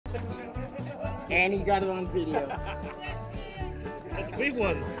And he got it on video. That's a big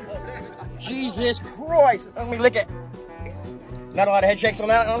one. Jesus Christ. Let me lick it. Not a lot of head shakes on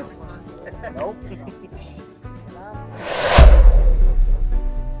that one? Nope.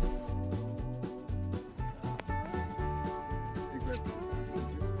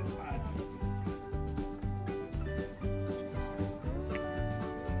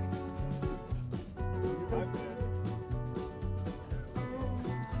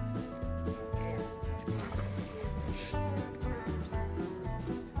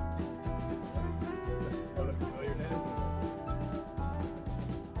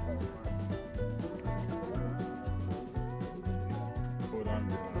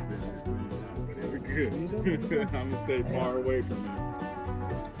 Good. I'm gonna stay far away from you.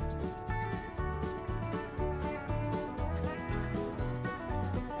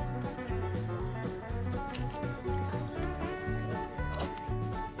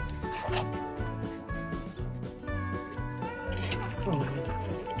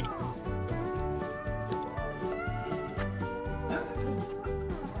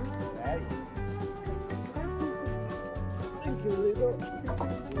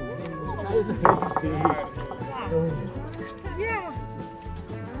 Yeah.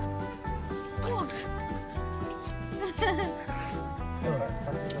 Cool.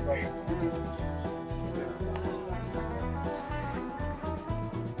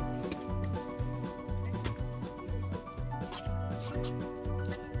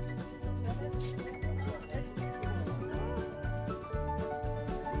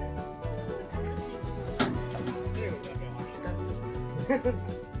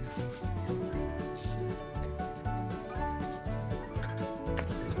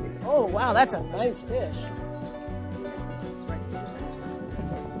 Oh, wow, that's a nice fish.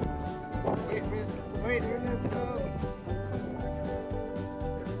 Wait, here this go.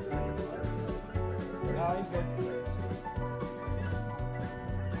 No, he's good.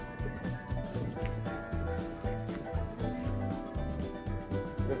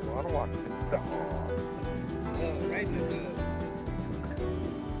 I don't want the dog. Oh, right in the nose.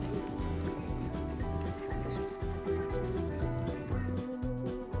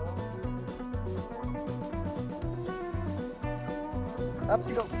 Up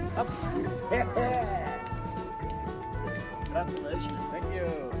you go. Up. Congratulations. Thank you.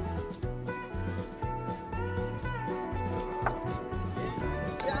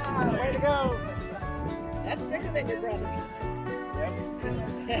 Yeah, way to go. That's bigger than your brothers. Yep.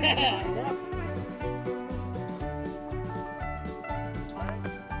 Yep.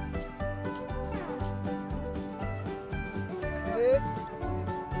 Good.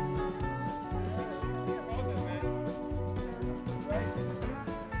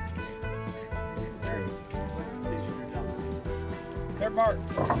 They're marked.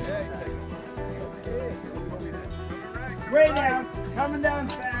 Way down. Coming down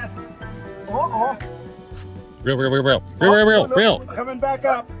fast. Uh-oh. Real. Coming back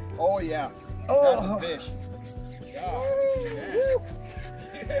up. Oh, yeah. Oh. That's a fish.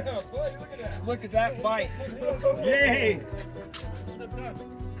 Yeah, boy, look at that. Look at that bite. Yay.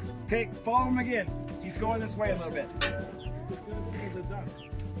 Okay, follow him again. He's going this way a little bit.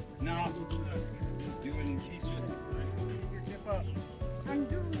 No. He's just your tip up. I'm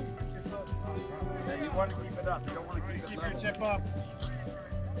doing it. Yeah, you want to keep it up. You don't want to keep your tip up.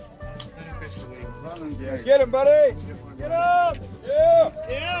 Get him, buddy. Get up. Yeah.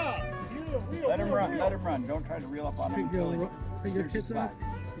 Yeah. Let him run. Let him run. Don't try to reel up on him. Pick your tip up.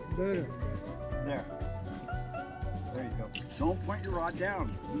 It's better. There. There you go. Don't point your rod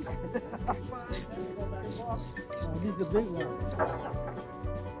down. Oh, these are the big ones.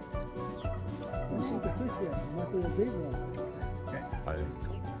 Let's see the fish yet. Might be a big one. Okay.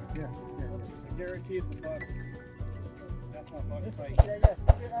 Yeah. I guarantee it's a buck. That's not buck fight. Yeah.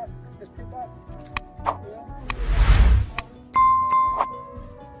 Pick it up. Just pick up.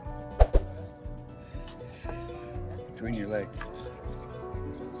 Between your legs.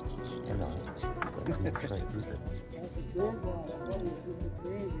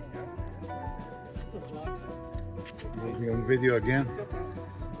 You on video again?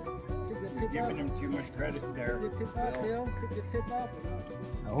 You're giving him too much credit there. Pick your tip up, Bill. Pick your tip up.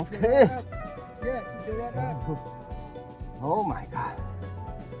 Okay. Yeah, pick that up. Oh my God.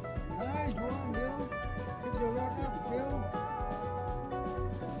 Nice one, Bill. Pick your rock up, Bill.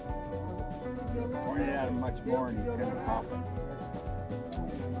 Point it at him much more and he's going to pop it.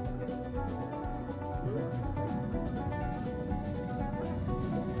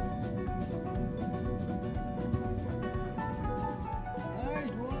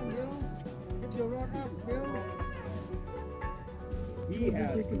 Nice one, Bill. Pick your rock up, Bill. He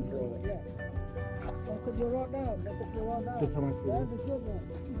has control. Yeah. Don't put your rod down. Don't put your rod down. Just how much for That's a good one.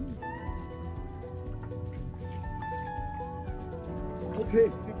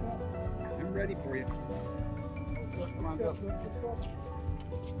 Okay. I'm ready for you. Come on, go.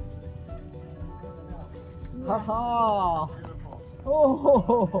 Ha ha!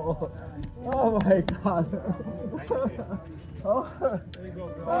 Oh, oh my God! Oh,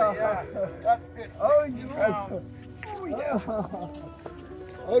 Oh, yeah. That's good. oh, 60 you. pounds. Oh yeah.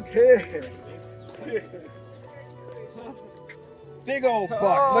 Okay. Big old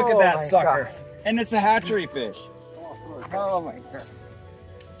buck. Look at Oh, that my sucker. God. And it's a hatchery fish. Oh my God.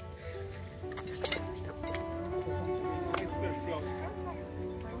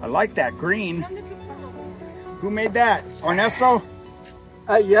 I like that green. Who made that? Ernesto?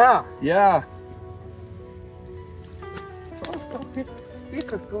 Yeah. Yeah. This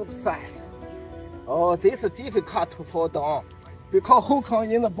is good size. Oh, this is difficult to fall down because hook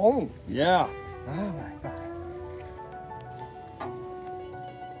on in the bone. Yeah. Oh my God.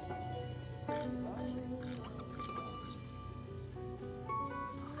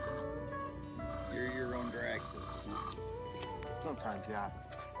 You're your own drag system. Sometimes, yeah.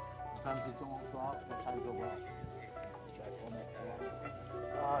 Sometimes it's all soft, sometimes it's wet.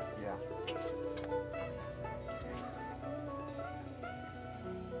 Yeah.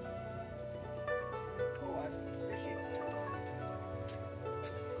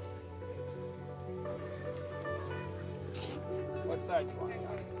 What side do you want?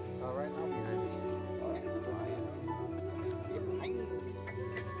 Right now,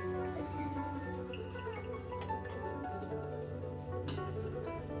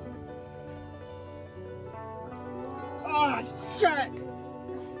 Oh shit!